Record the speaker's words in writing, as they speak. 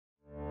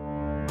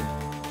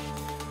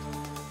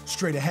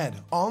Straight ahead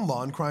on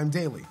Law and Crime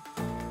Daily.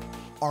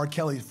 R.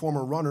 Kelly's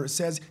former runner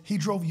says he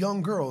drove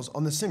young girls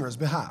on the singer's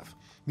behalf.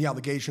 The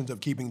allegations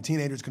of keeping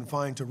teenagers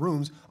confined to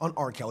rooms on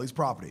R. Kelly's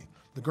property.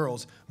 The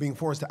girls being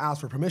forced to ask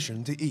for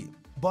permission to eat.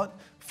 But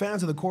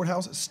fans of the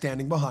courthouse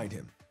standing behind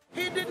him.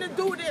 He didn't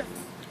do this.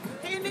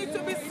 He needs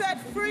to be set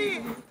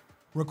free.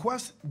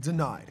 Request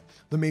denied.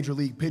 The Major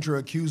League pitcher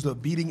accused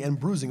of beating and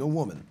bruising a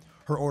woman.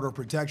 Her order of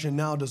protection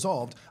now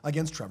dissolved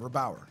against Trevor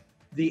Bauer.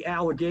 The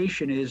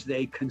allegation is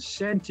they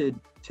consented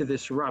to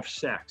this rough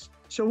sex.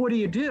 So what do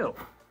you do?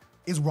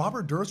 Is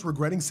Robert Durst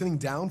regretting sitting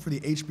down for the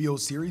HBO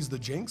series The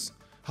Jinx?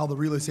 How the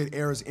real estate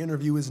heir's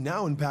interview is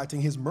now impacting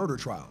his murder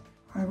trial.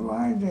 I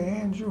lied to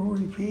Andrew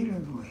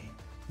repeatedly.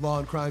 Law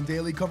and Crime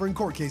Daily covering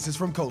court cases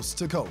from coast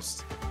to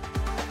coast.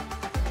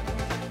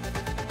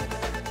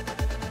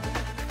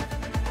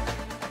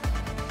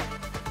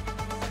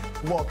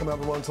 Welcome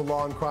everyone to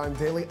Law and Crime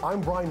Daily.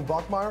 I'm Brian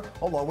Buckmeyer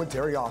along with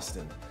Terry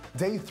Austin.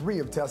 Day 3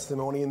 of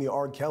testimony in the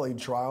R. Kelly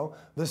trial.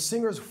 The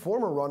singer's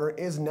former runner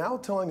is now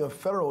telling a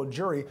federal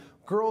jury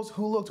girls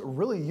who looked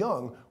really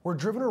young were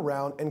driven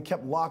around and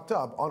kept locked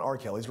up on R.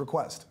 Kelly's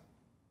request.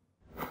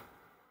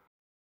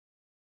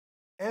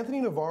 Anthony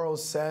Navarro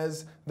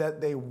says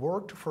that he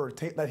worked for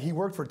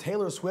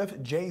Taylor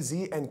Swift,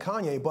 Jay-Z, and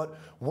Kanye, but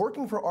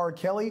working for R.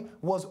 Kelly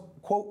was,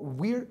 quote,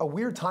 a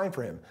weird time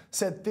for him.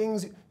 Said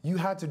things you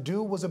had to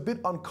do was a bit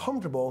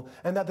uncomfortable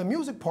and that the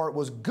music part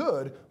was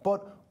good,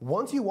 but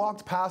once you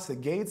walked past the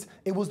gates,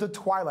 it was the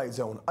Twilight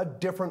Zone, a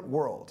different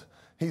world.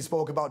 He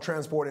spoke about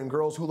transporting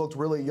girls who looked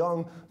really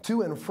young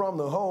to and from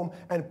the home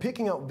and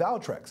picking up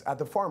Valtrex at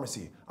the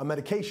pharmacy, a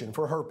medication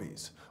for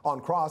herpes. On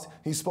Cross,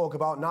 he spoke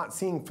about not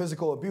seeing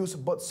physical abuse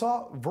but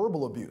saw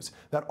verbal abuse,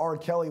 that R.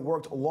 Kelly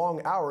worked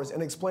long hours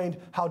and explained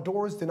how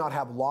doors did not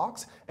have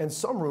locks and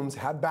some rooms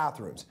had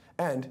bathrooms,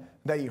 and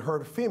that he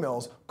heard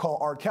females call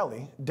R.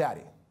 Kelly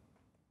daddy.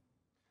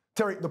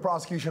 Terry, the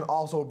prosecution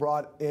also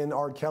brought in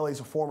R. Kelly's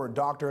former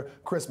doctor,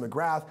 Chris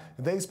McGrath.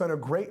 They spent a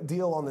great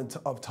deal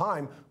of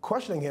time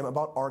questioning him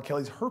about R.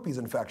 Kelly's herpes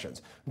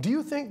infections. Do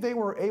you think they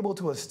were able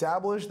to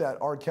establish that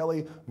R.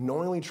 Kelly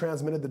knowingly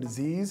transmitted the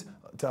disease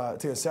to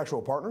his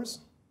sexual partners?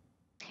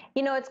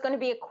 You know, it's going to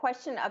be a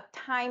question of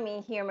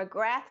timing here.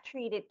 McGrath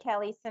treated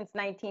Kelly since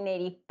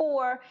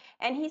 1984,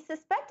 and he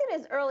suspected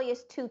as early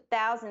as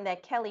 2000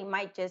 that Kelly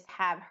might just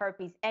have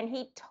herpes. And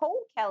he told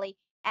Kelly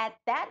at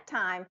that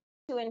time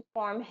to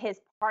inform his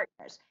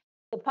partners.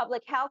 The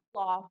public health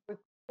law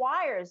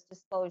requires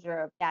disclosure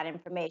of that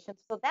information,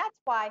 so that's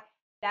why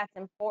that's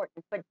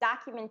important. But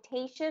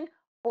documentation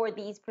for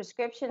these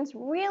prescriptions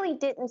really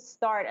didn't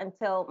start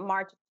until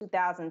March of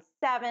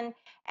 2007,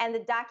 and the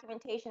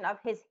documentation of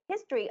his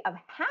history of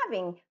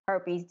having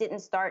herpes didn't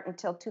start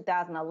until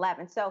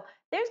 2011. So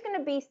there's going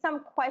to be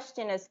some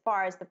question as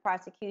far as the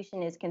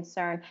prosecution is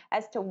concerned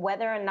as to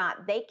whether or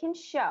not they can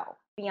show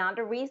beyond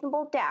a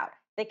reasonable doubt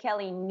that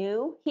Kelly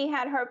knew he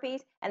had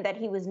herpes and that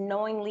he was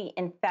knowingly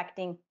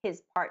infecting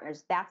his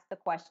partners. That's the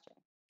question.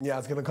 Yeah,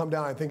 it's going to come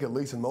down, I think, at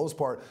least in most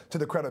part, to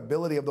the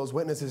credibility of those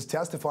witnesses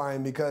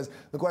testifying, because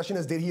the question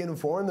is, did he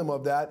inform them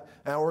of that,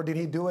 or did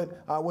he do it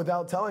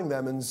without telling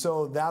them? And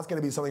so that's going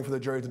to be something for the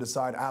jury to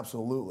decide,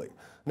 absolutely.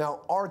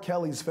 Now, R.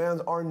 Kelly's fans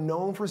are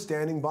known for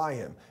standing by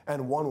him,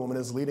 and one woman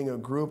is leading a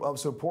group of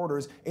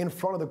supporters in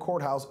front of the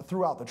courthouse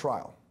throughout the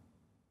trial.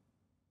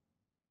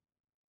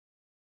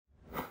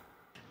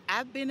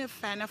 I've been a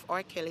fan of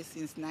R. Kelly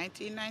since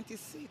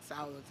 1996.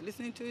 I was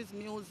listening to his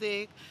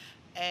music,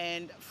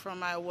 and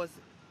from I was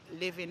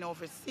living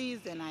overseas,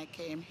 and I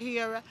came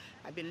here.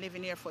 I've been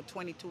living here for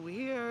 22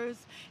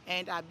 years,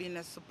 and I've been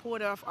a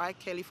supporter of R.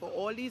 Kelly for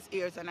all these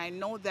years, and I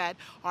know that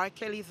R.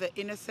 Kelly is an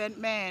innocent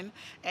man,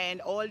 and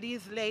all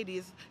these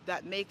ladies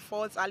that make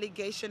false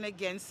allegations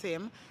against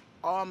him,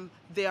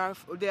 they are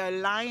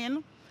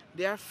lying.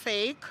 They're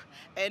fake,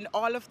 and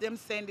all of them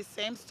saying the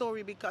same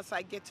story, because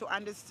I get to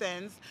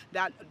understand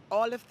that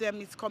all of them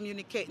is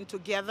communicating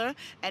together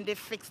and they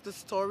fix the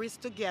stories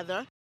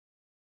together.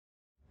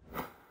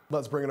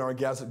 Let's bring in our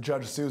guest,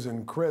 Judge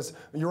Susan. Chris,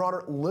 Your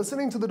Honor,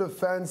 listening to the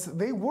defense,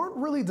 they weren't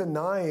really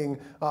denying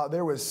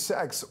there was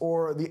sex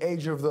or the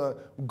age of the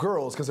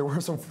girls, because there were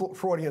some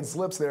Freudian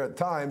slips there at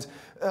times,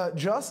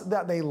 just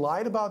that they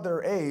lied about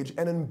their age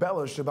and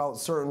embellished about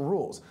certain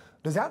rules.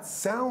 Does that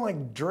sound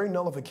like jury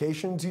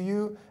nullification to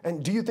you?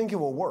 And do you think it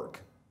will work?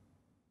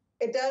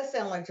 It does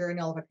sound like jury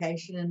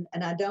nullification,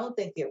 and I don't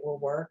think it will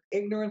work.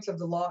 Ignorance of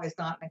the law is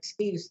not an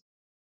excuse.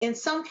 In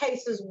some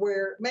cases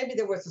where maybe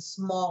there was a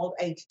small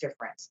age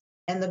difference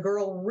and the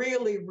girl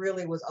really,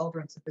 really was older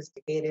and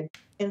sophisticated,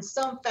 in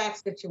some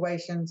fact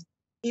situations,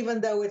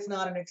 even though it's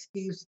not an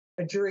excuse,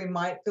 a jury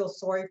might feel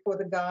sorry for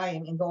the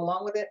guy and go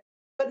along with it,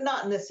 but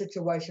not in this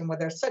situation where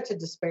there's such a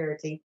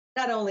disparity,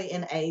 not only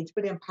in age,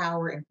 but in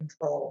power and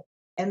control.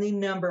 And the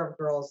number of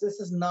girls. This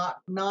is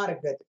not a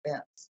good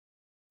defense.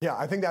 Yeah,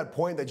 I think that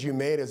point that you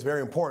made is very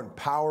important,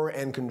 power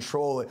and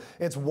control.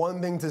 It's one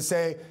thing to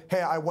say,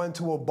 hey, I went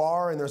to a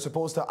bar and they're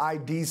supposed to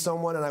ID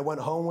someone and I went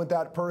home with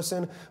that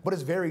person, but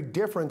it's very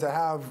different to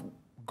have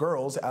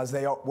girls as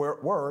they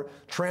were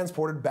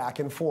transported back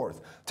and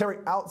forth. Terry,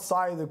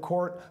 outside the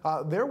court,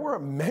 there were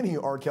many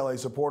R. Kelly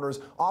supporters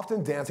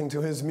often dancing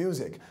to his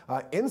music.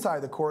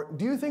 Inside the court,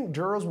 do you think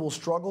jurors will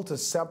struggle to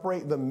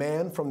separate the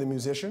man from the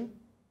musician?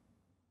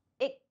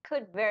 It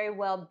could very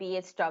well be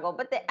a struggle,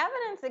 but the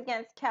evidence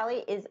against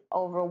Kelly is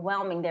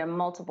overwhelming. There are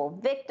multiple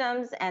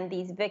victims, and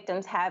these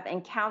victims have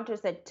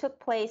encounters that took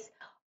place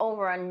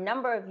over a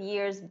number of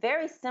years,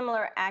 very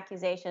similar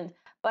accusations.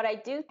 But I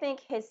do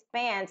think his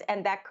fans,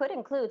 and that could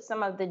include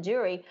some of the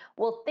jury,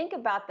 will think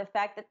about the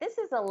fact that this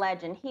is a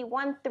legend. He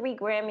won 3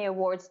 Grammy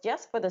Awards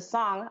just for the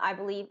song, I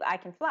Believe I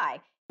Can Fly.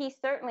 He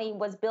certainly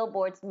was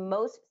Billboard's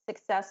most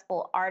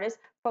successful artist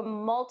for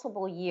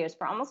multiple years,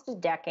 for almost a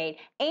decade.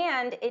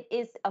 And it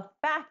is a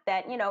fact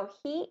that,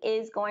 he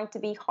is going to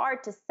be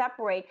hard to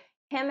separate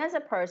him as a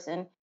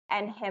person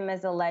and him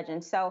as a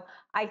legend. So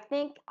I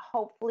think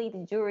hopefully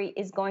the jury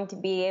is going to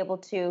be able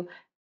to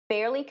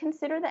fairly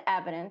consider the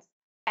evidence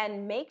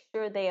and make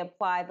sure they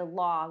apply the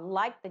law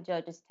like the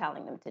judge is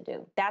telling them to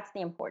do. That's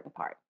the important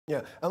part.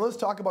 Yeah, and let's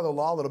talk about the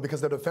law a little,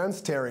 because the defense,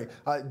 Terry,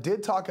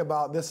 did talk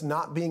about this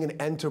not being an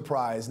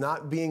enterprise,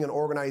 not being an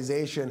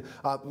organization,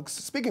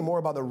 speaking more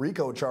about the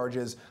RICO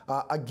charges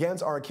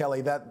against R.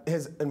 Kelly, that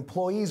his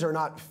employees are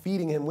not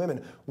feeding him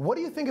women. What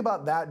do you think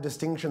about that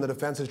distinction the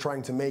defense is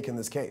trying to make in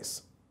this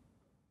case?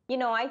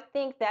 I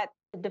think that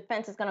the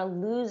defense is going to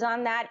lose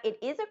on that. It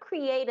is a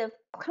creative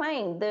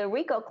claim. The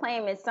RICO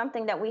claim is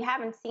something that we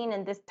haven't seen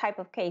in this type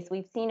of case.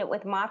 We've seen it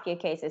with mafia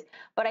cases,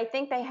 but I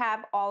think they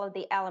have all of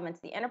the elements.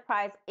 The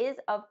enterprise is,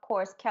 of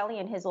course, Kelly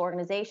and his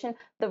organization.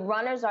 The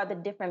runners are the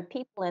different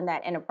people in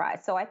that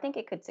enterprise. So I think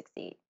it could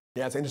succeed.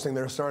 Yeah, it's interesting.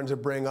 They're starting to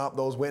bring up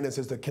those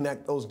witnesses to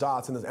connect those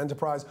dots in this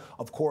enterprise.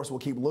 Of course, we'll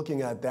keep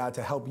looking at that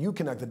to help you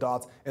connect the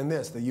dots in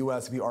this, the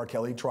U.S. v. R.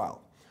 Kelly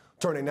trial.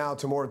 Turning now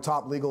to more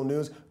top legal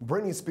news,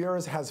 Britney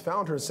Spears has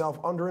found herself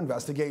under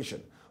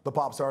investigation. The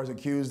pop star is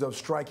accused of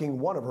striking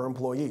one of her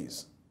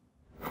employees.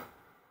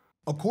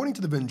 According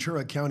to the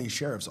Ventura County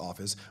Sheriff's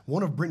Office,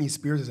 one of Britney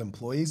Spears'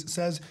 employees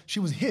says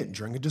she was hit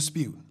during a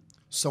dispute.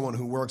 Someone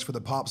who works for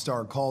the pop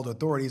star called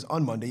authorities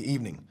on Monday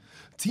evening.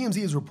 TMZ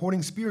is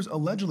reporting Spears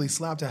allegedly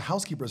slapped a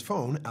housekeeper's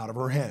phone out of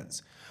her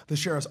hands. The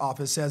Sheriff's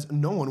Office says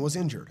no one was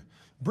injured.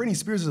 Britney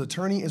Spears'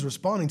 attorney is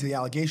responding to the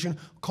allegation,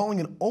 calling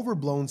it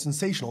overblown,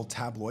 sensational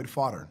tabloid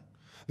fodder.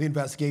 The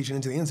investigation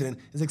into the incident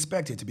is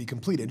expected to be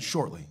completed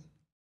shortly.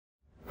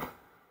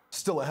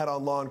 Still ahead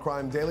on Law and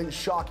Crime Daily,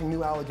 shocking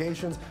new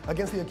allegations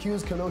against the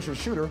accused Kenosha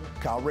shooter,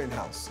 Kyle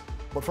Rittenhouse.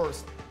 But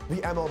first, the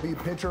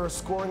MLB pitcher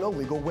scoring a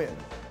legal win.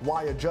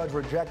 Why a judge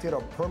rejected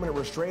a permanent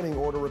restraining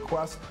order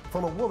request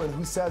from a woman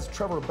who says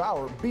Trevor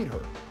Bauer beat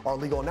her. Our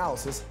legal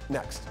analysis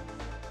next.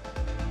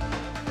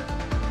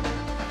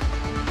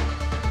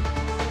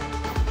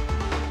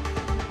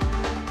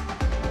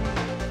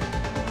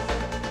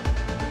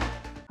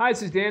 Hi,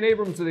 this is Dan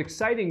Abrams with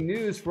exciting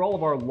news for all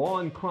of our Law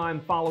and Crime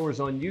followers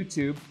on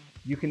YouTube.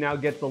 You can now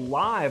get the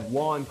live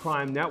Law and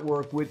Crime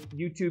Network with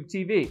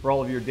YouTubeTV for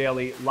all of your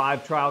daily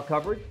live trial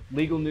coverage,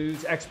 legal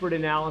news, expert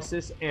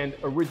analysis, and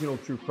original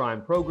true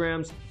crime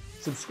programs.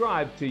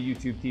 Subscribe to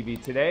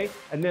YouTubeTV today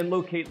and then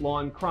locate Law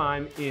and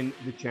Crime in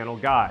the channel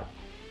guide.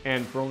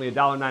 And for only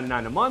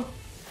 $1.99 a month,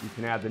 you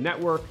can add the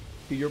network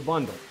to your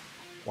bundle.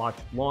 Watch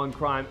Law and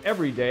Crime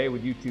every day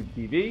with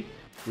YouTubeTV.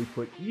 We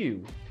put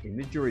you in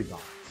the jury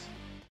box.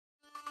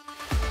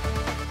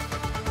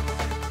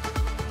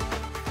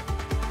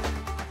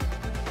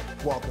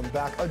 Welcome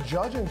back. A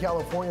judge in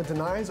California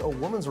denies a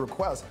woman's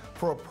request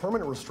for a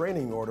permanent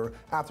restraining order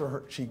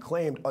after she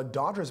claimed a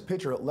Dodgers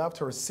pitcher left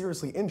her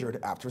seriously injured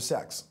after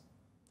sex.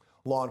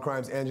 Law and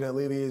Crime's Anjanette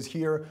Levy is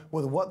here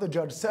with what the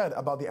judge said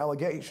about the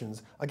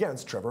allegations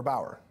against Trevor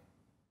Bauer.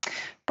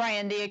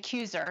 Brian, the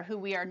accuser, who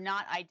we are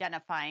not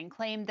identifying,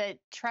 claimed that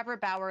Trevor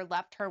Bauer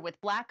left her with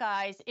black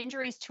eyes,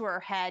 injuries to her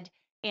head,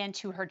 and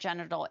to her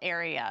genital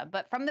area.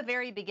 But from the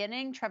very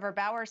beginning, Trevor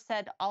Bauer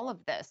said all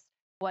of this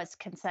was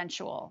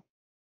consensual.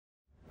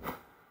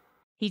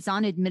 He's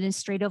on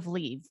administrative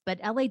leave, but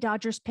LA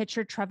Dodgers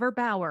pitcher Trevor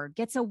Bauer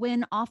gets a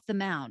win off the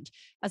mound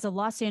as a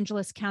Los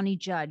Angeles County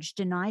judge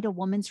denied a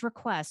woman's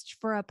request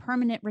for a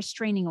permanent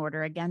restraining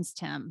order against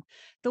him.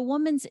 The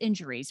woman's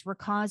injuries were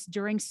caused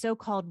during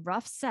so-called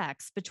rough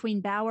sex between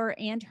Bauer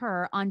and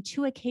her on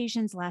 2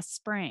 occasions last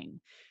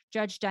spring.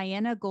 Judge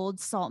Diana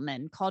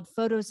Gold-Saltman called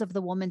photos of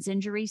the woman's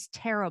injuries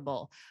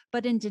terrible,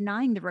 but in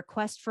denying the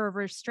request for a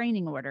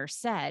restraining order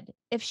said,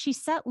 if she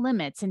set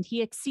limits and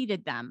he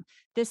exceeded them,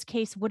 this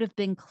case would have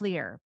been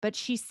clear, but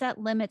she set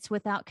limits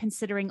without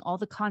considering all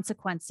the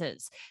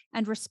consequences,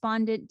 and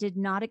respondent did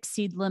not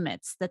exceed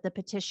limits that the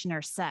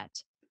petitioner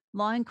set.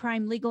 Law and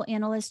Crime legal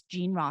analyst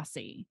Gene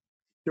Rossi.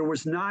 There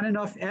was not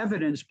enough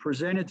evidence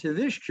presented to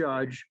this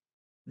judge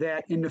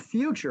that in the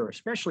future,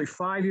 especially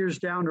 5 years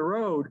down the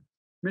road,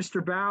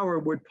 Mr. Bauer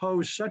would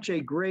pose such a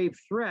grave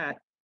threat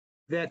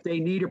that they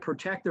need a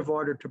protective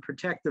order to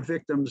protect the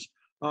victim's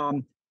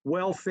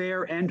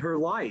welfare and her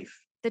life.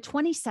 The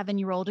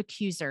 27-year-old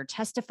accuser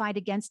testified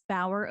against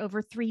Bauer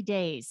over 3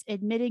 days,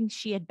 admitting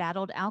she had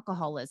battled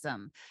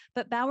alcoholism.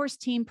 But Bauer's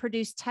team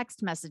produced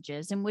text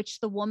messages in which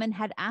the woman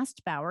had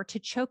asked Bauer to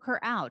choke her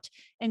out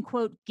and,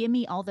 quote, "give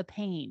me all the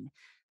pain."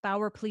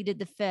 Bauer pleaded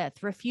the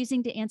fifth,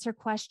 refusing to answer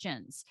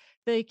questions.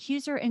 The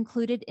accuser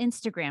included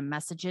Instagram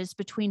messages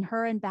between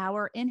her and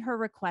Bauer in her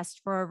request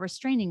for a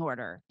restraining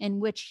order, in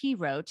which he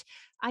wrote,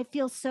 "I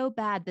feel so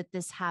bad that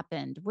this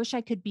happened. Wish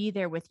I could be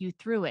there with you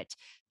through it."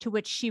 To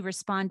which she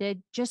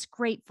responded, "Just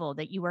grateful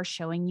that you are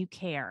showing you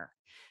care."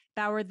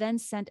 Bauer then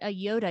sent a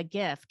Yoda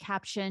GIF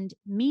captioned,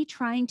 "Me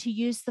trying to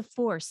use the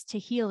force to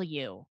heal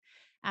you."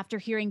 After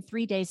hearing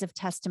 3 days of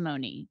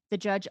testimony, the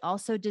judge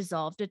also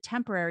dissolved a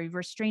temporary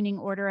restraining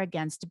order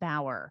against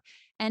Bauer,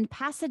 and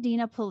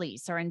Pasadena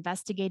police are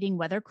investigating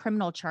whether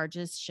criminal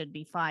charges should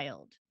be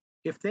filed.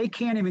 If they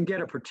can't even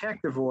get a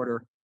protective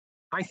order,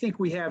 I think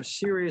we have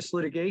serious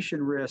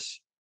litigation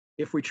risks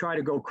if we try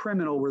to go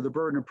criminal where the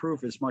burden of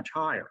proof is much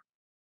higher.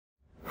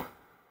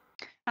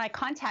 I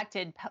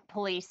contacted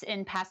police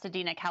in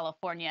Pasadena,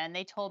 California, and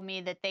they told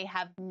me that they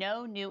have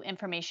no new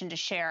information to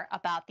share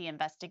about the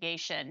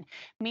investigation.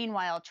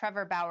 Meanwhile,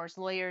 Trevor Bauer's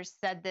lawyers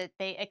said that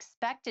they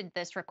expected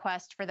this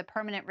request for the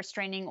permanent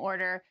restraining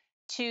order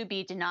to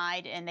be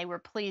denied, and they were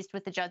pleased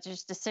with the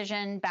judge's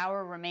decision.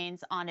 Bauer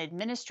remains on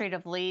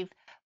administrative leave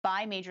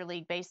by Major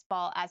League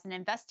Baseball as an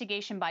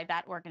investigation by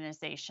that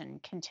organization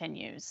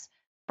continues.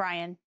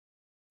 Brian.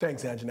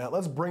 Thanks, Anjanette.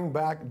 Let's bring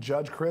back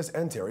Judge Chris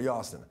and Terry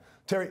Austin.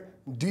 Terry,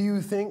 do you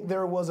think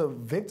there was a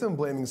victim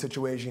blaming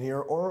situation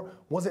here, or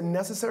was it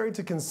necessary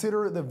to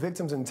consider the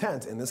victim's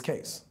intent in this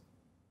case?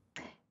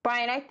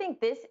 Brian, I think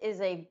this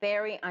is a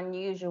very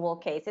unusual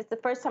case. It's the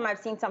first time I've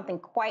seen something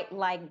quite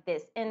like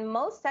this. In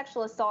most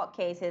sexual assault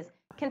cases,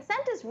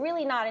 consent is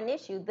really not an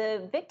issue.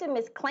 The victim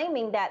is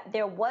claiming that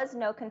there was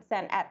no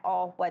consent at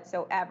all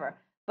whatsoever.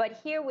 But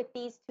here with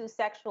these two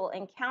sexual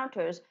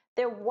encounters,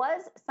 there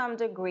was some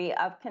degree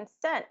of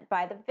consent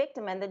by the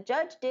victim. And the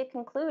judge did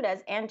conclude,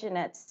 as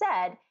Anjanette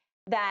said,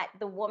 that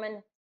the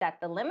woman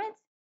set the limits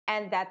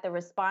and that the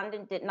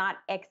respondent did not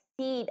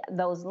exceed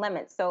those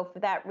limits. So for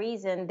that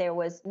reason, there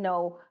was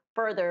no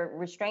further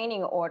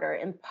restraining order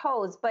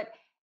imposed. But,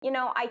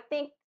 I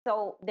think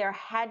so there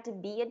had to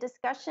be a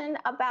discussion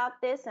about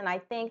this. And I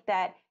think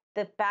that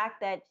the fact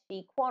that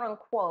she, quote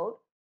unquote,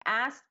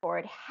 asked for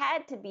it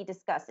had to be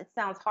discussed. It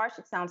sounds harsh,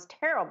 it sounds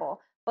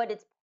terrible, but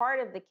it's part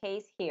of the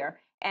case here.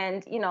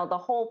 And, the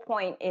whole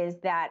point is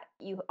that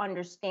you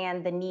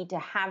understand the need to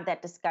have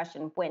that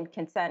discussion when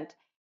consent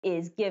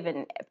is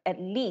given,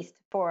 at least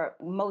for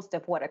most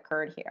of what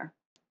occurred here.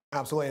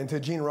 Absolutely. And to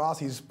Gene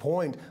Rossi's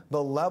point,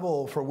 the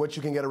level for which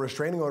you can get a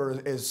restraining order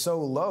is so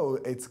low,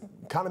 it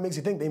kind of makes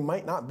you think they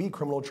might not be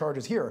criminal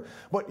charges here.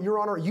 But, Your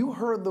Honor, you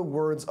heard the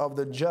words of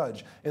the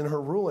judge in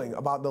her ruling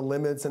about the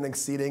limits and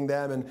exceeding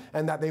them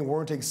and that they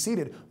weren't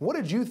exceeded. What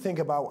did you think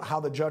about how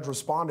the judge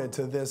responded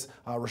to this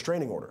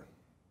restraining order?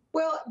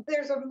 Well,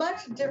 there's a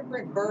much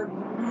different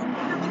burden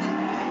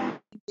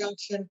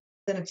injunction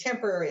than a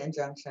temporary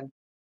injunction.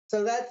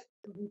 So that's,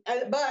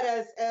 but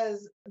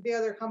as the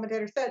other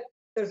commentator said,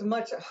 there's a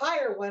much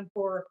higher one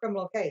for a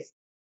criminal case.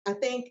 I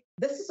think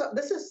this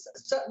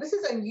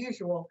is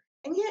unusual.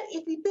 And yet,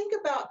 if you think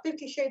about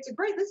 50 Shades of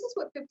Grey, this is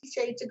what 50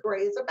 Shades of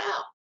Grey is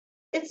about.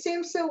 It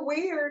seems so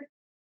weird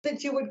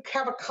that you would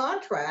have a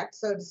contract,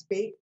 so to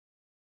speak,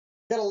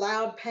 that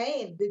allowed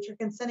pain, that you're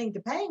consenting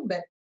to pain,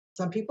 but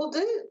some people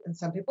do, and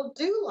some people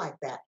do like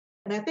that.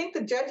 And I think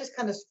the judge is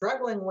kind of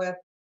struggling with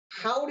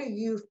how do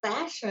you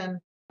fashion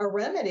a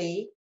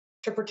remedy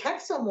to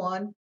protect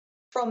someone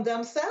from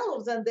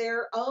themselves and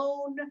their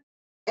own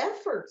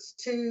efforts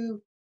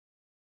to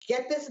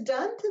get this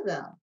done to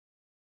them.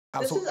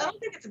 Absolutely. I don't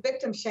think it's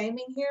victim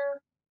shaming here.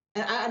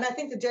 And I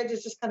think the judge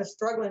is just kind of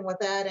struggling with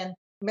that and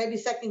maybe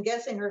second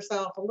guessing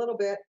herself a little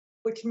bit,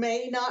 which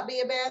may not be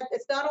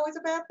it's not always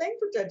a bad thing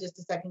for judges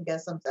to second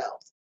guess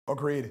themselves.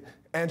 Agreed.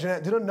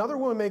 Anjanette, did another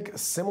woman make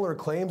similar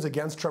claims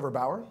against Trevor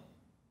Bauer?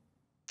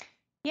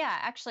 Yeah,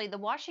 actually, the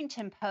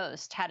Washington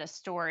Post had a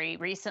story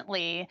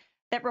recently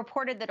that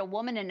reported that a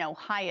woman in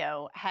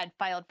Ohio had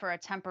filed for a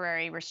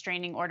temporary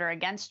restraining order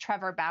against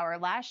Trevor Bauer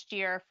last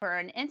year for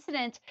an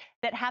incident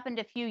that happened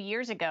a few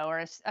years ago,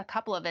 or a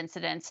couple of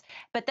incidents,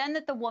 but then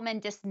that the woman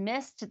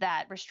dismissed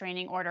that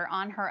restraining order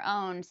on her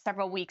own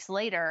several weeks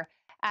later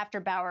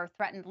after Bauer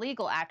threatened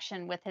legal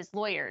action with his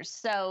lawyers.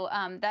 So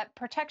that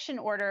protection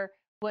order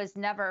was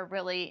never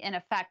really in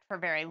effect for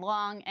very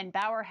long, and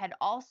Bauer had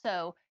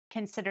also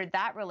considered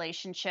that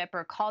relationship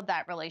or called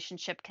that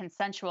relationship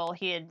consensual.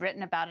 He had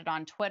written about it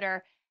on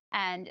Twitter.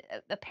 And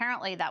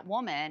apparently that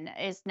woman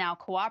is now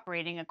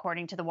cooperating,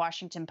 according to the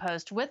Washington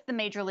Post, with the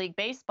Major League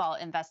Baseball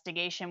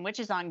investigation, which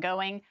is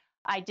ongoing.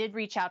 I did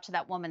reach out to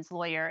that woman's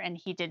lawyer, and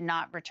he did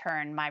not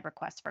return my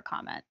request for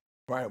comment.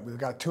 Right. We've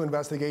got 2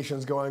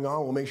 investigations going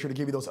on. We'll make sure to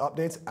give you those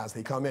updates as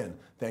they come in.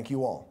 Thank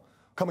you all.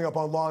 Coming up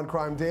on Law and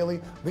Crime Daily,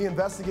 the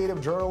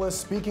investigative journalist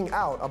speaking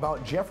out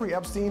about Jeffrey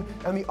Epstein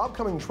and the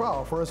upcoming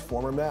trial for his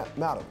former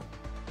madam.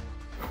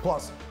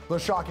 Plus, the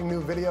shocking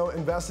new video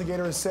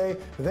investigators say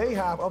they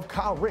have of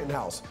Kyle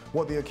Rittenhouse.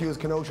 What the accused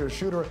Kenosha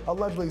shooter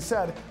allegedly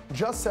said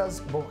just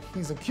says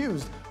he's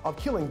accused of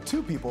killing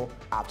 2 people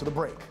after the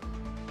break.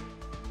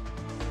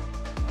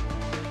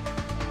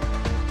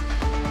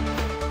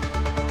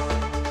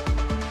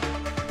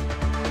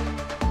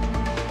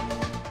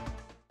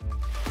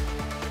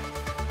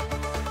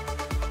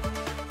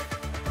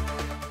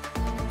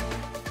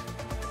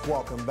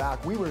 Welcome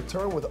back. We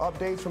return with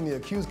updates from the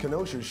accused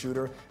Kenosha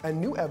shooter and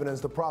new evidence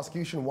the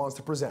prosecution wants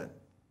to present.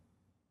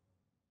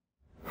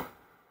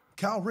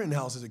 Kyle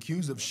Rittenhouse is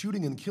accused of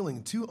shooting and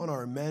killing 2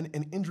 unarmed men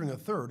and injuring a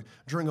 3rd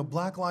during a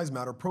Black Lives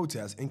Matter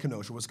protest in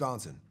Kenosha,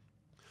 Wisconsin.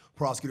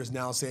 Prosecutors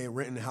now say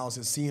Rittenhouse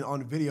is seen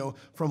on video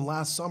from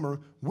last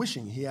summer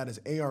wishing he had his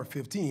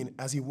AR-15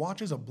 as he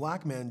watches a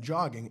black man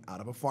jogging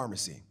out of a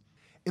pharmacy.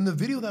 In the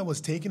video that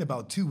was taken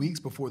about 2 weeks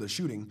before the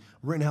shooting,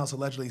 Rittenhouse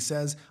allegedly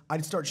says,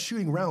 "I'd start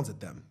shooting rounds at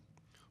them."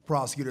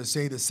 Prosecutors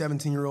say the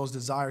 17-year-old's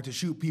desire to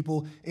shoot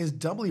people is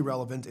doubly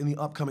relevant in the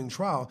upcoming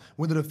trial,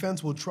 where the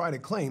defense will try to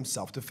claim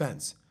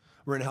self-defense.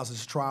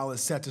 Rittenhouse's trial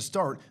is set to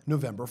start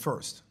November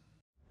 1st.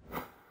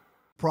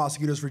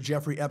 Prosecutors for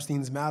Jeffrey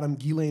Epstein's madam,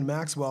 Ghislaine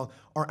Maxwell,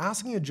 are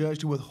asking a judge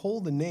to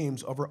withhold the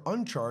names of her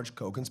uncharged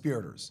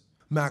co-conspirators.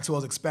 Maxwell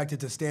is expected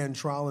to stand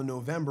trial in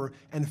November,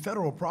 and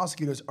federal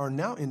prosecutors are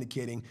now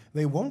indicating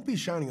they won't be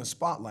shining a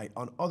spotlight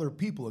on other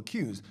people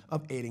accused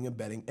of aiding and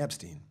abetting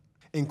Epstein.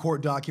 In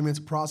court documents,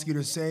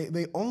 prosecutors say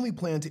they only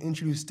plan to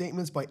introduce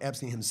statements by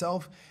Epstein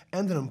himself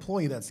and an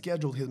employee that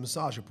scheduled his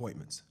massage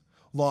appointments.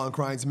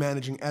 Law&Crime's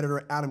managing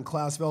editor Adam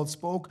Klasfeld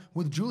spoke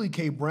with Julie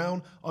K.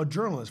 Brown, a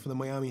journalist for the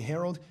Miami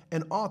Herald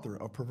and author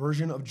of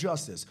Perversion of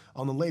Justice,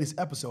 on the latest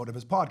episode of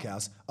his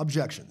podcast,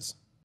 Objections.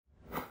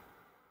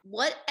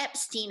 What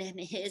Epstein and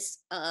his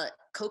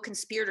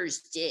co-conspirators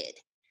did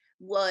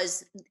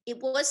was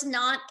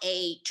not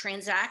a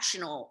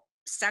transactional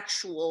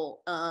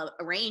sexual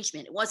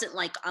arrangement. It wasn't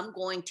like, I'm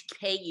going to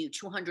pay you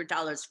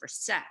 $200 for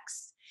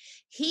sex.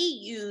 He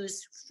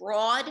used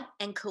fraud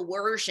and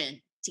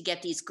coercion to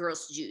get these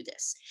girls to do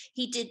this.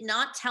 He did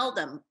not tell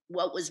them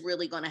what was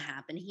really going to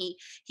happen. He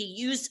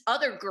used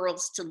other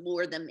girls to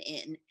lure them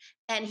in,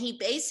 and he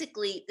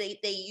basically they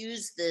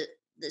used the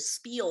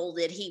spiel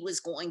that he was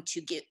going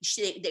to give.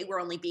 They were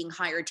only being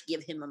hired to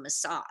give him a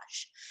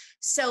massage.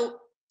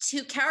 So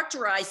to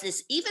characterize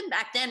this, even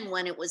back then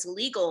when it was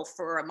legal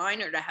for a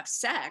minor to have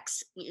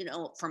sex,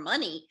 for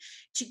money,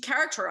 to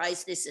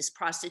characterize this as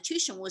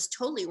prostitution was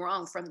totally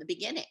wrong from the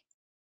beginning.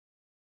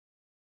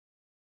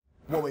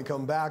 When we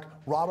come back,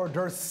 Robert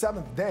Durst's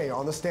 7th day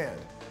on the stand.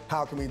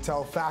 How can we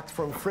tell fact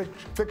from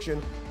fiction?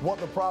 What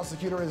the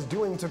prosecutor is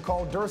doing to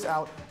call Durst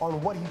out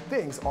on what he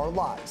thinks are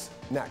lies.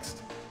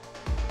 Next.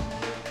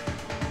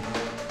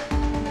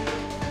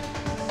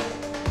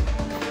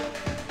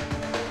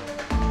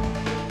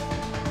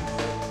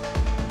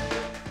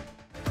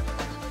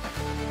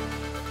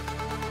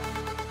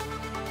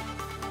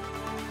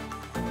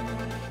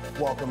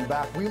 Welcome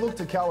back. We look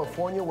to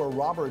California, where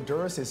Robert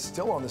Durst is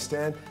still on the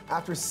stand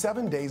after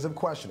 7 days of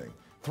questioning,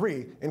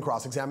 3 in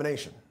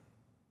cross-examination.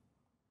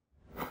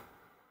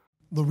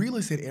 The real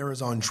estate heir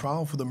is on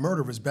trial for the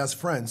murder of his best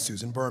friend,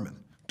 Susan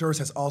Berman. Durst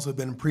has also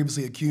been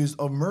previously accused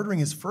of murdering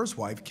his first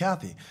wife,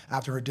 Kathy,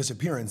 after her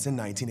disappearance in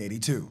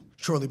 1982.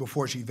 Shortly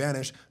before she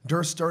vanished,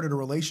 Durst started a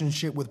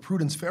relationship with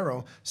Prudence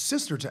Farrow,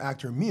 sister to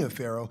actor Mia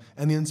Farrow,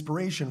 and the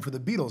inspiration for the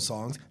Beatles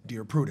songs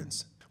Dear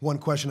Prudence. One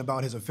question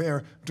about his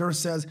affair,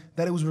 Durst says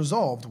that it was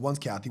resolved once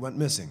Kathy went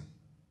missing.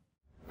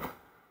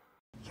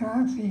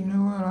 Kathy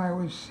knew that I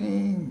was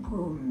seeing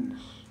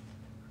Prudence.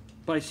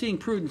 By seeing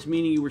Prudence,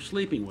 meaning you were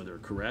sleeping with her,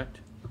 correct?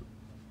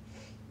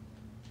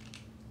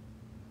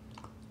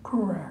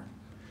 Correct.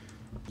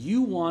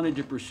 You wanted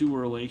to pursue a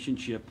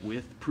relationship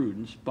with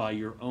Prudence by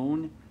your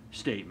own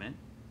statement.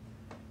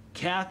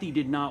 Kathy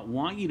did not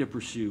want you to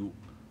pursue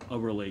a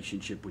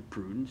relationship with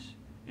Prudence.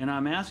 And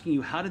I'm asking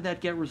you, how did that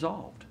get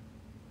resolved?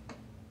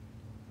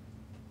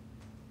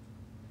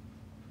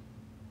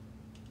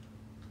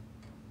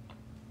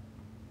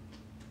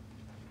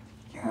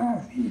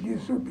 Kathy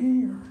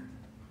disappeared.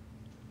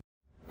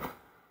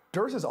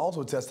 Durst has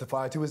also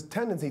testified to his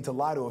tendency to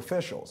lie to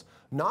officials,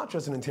 not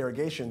just in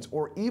interrogations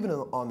or even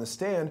on the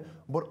stand,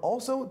 but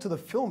also to the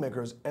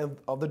filmmakers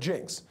of the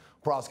Jinx.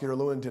 Prosecutor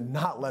Lewin did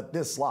not let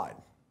this slide.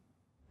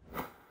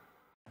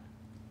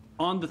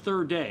 On the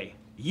 3rd day,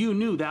 you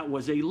knew that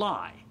was a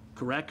lie,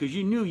 correct? Because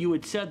you knew you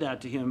had said that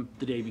to him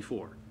the day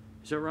before.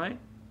 Is that right?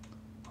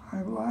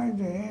 I lied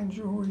to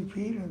Andrew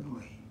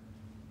repeatedly.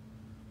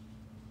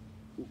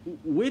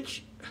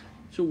 Which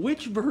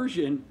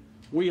version?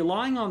 Were you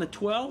lying on the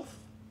 12th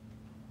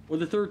or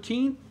the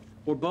 13th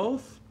or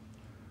both?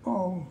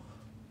 Both.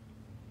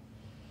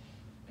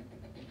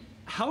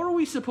 How are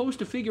we supposed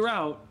to figure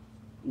out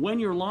when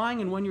you're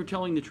lying and when you're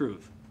telling the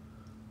truth?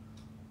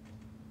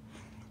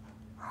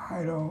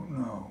 I don't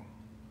know.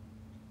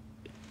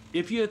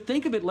 If you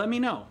think of it, let me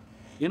know.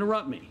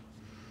 Interrupt me.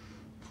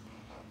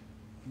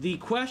 The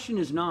question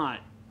is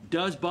not,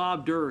 does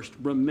Bob Durst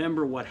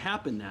remember what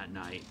happened that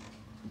night?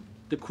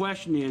 The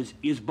question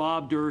is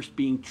Bob Durst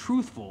being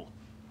truthful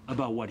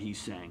about what he's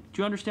saying?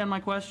 Do you understand my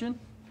question?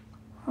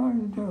 I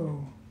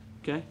do.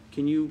 Okay,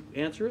 can you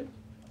answer it?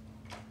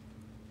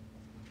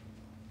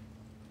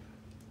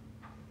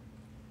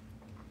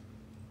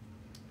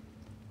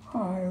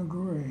 I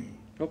agree.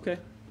 Okay.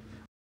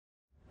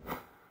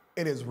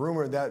 It is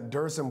rumored that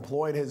Durst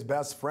employed his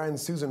best friend,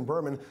 Susan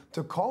Berman,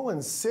 to call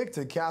in sick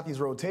to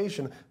Kathy's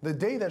rotation the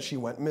day that she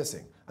went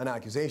missing, an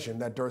accusation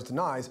that Durst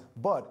denies.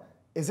 But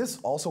is this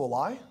also a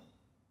lie?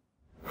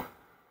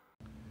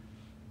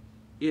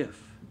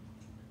 If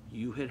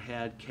you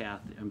had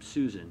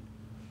Susan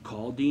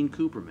call Dean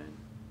Cooperman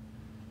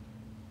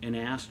and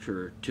asked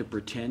her to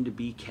pretend to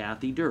be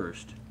Kathy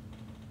Durst,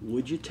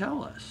 would you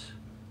tell us?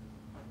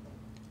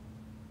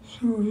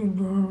 Susan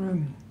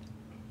Berman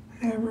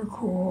never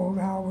called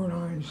Albert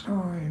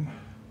Einstein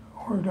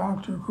or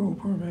Dr.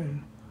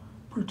 Cooperman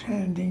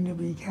pretending to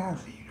be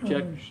Kathy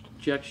Durst.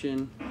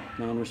 Objection,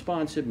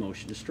 non-responsive,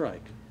 motion to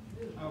strike.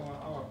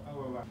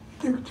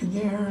 Dick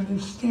DeGuerin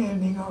is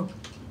standing up.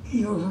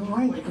 He doesn't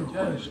like your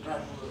question.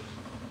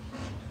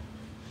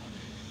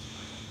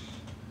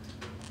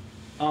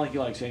 I don't think he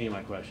likes any of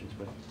my questions,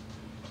 but.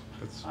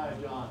 Hi,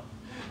 John.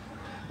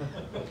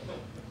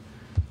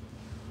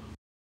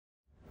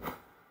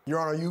 Your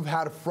Honor, you've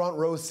had front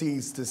row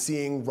seats to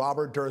seeing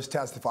Robert Durst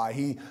testify.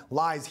 He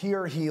lies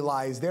here, he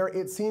lies there.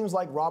 It seems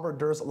like Robert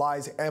Durst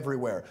lies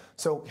everywhere.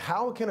 So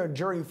how can a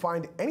jury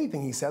find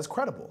anything he says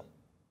credible?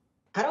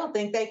 I don't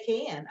think they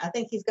can. I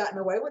think he's gotten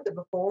away with it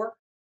before,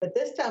 but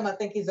this time I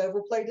think he's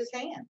overplayed his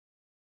hand.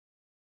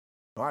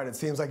 All right, it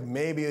seems like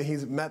maybe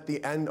he's met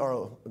the end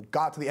or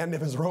got to the end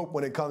of his rope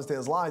when it comes to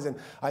his lies. And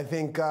I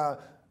think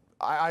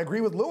I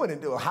agree with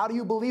Lewin. How do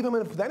you believe him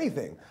with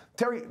anything?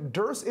 Terry,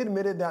 Durst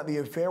admitted that the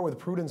affair with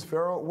Prudence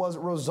Farrow was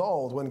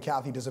resolved when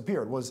Kathy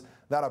disappeared. Was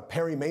that a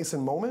Perry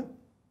Mason moment?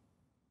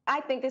 I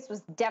think this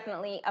was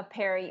definitely a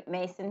Perry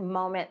Mason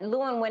moment.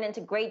 Lewin went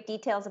into great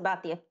details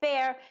about the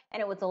affair,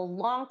 and it was a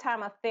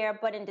long-time affair,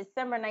 but in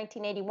December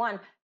 1981,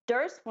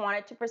 Durst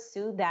wanted to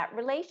pursue that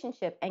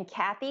relationship, and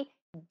Kathy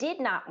did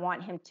not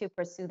want him to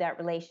pursue that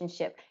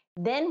relationship.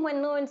 Then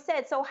when Lewin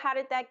said, so how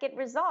did that get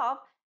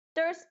resolved?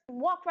 Durst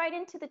walked right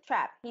into the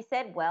trap. He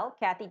said, well,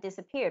 Kathy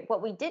disappeared.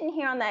 What we didn't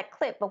hear on that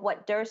clip, but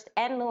what Durst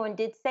and Lewin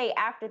did say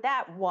after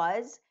that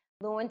was,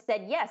 Lewin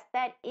said, yes,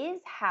 that is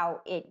how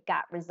it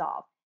got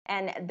resolved.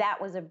 And that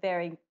was a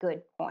very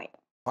good point.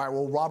 All right,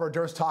 will Robert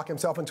Durst talk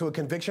himself into a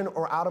conviction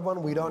or out of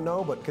one? We don't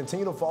know, but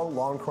continue to follow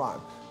Law&Crime.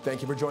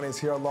 Thank you for joining us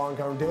here on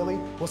Law&Crime Daily.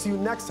 We'll see you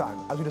next time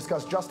as we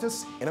discuss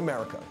justice in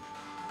America.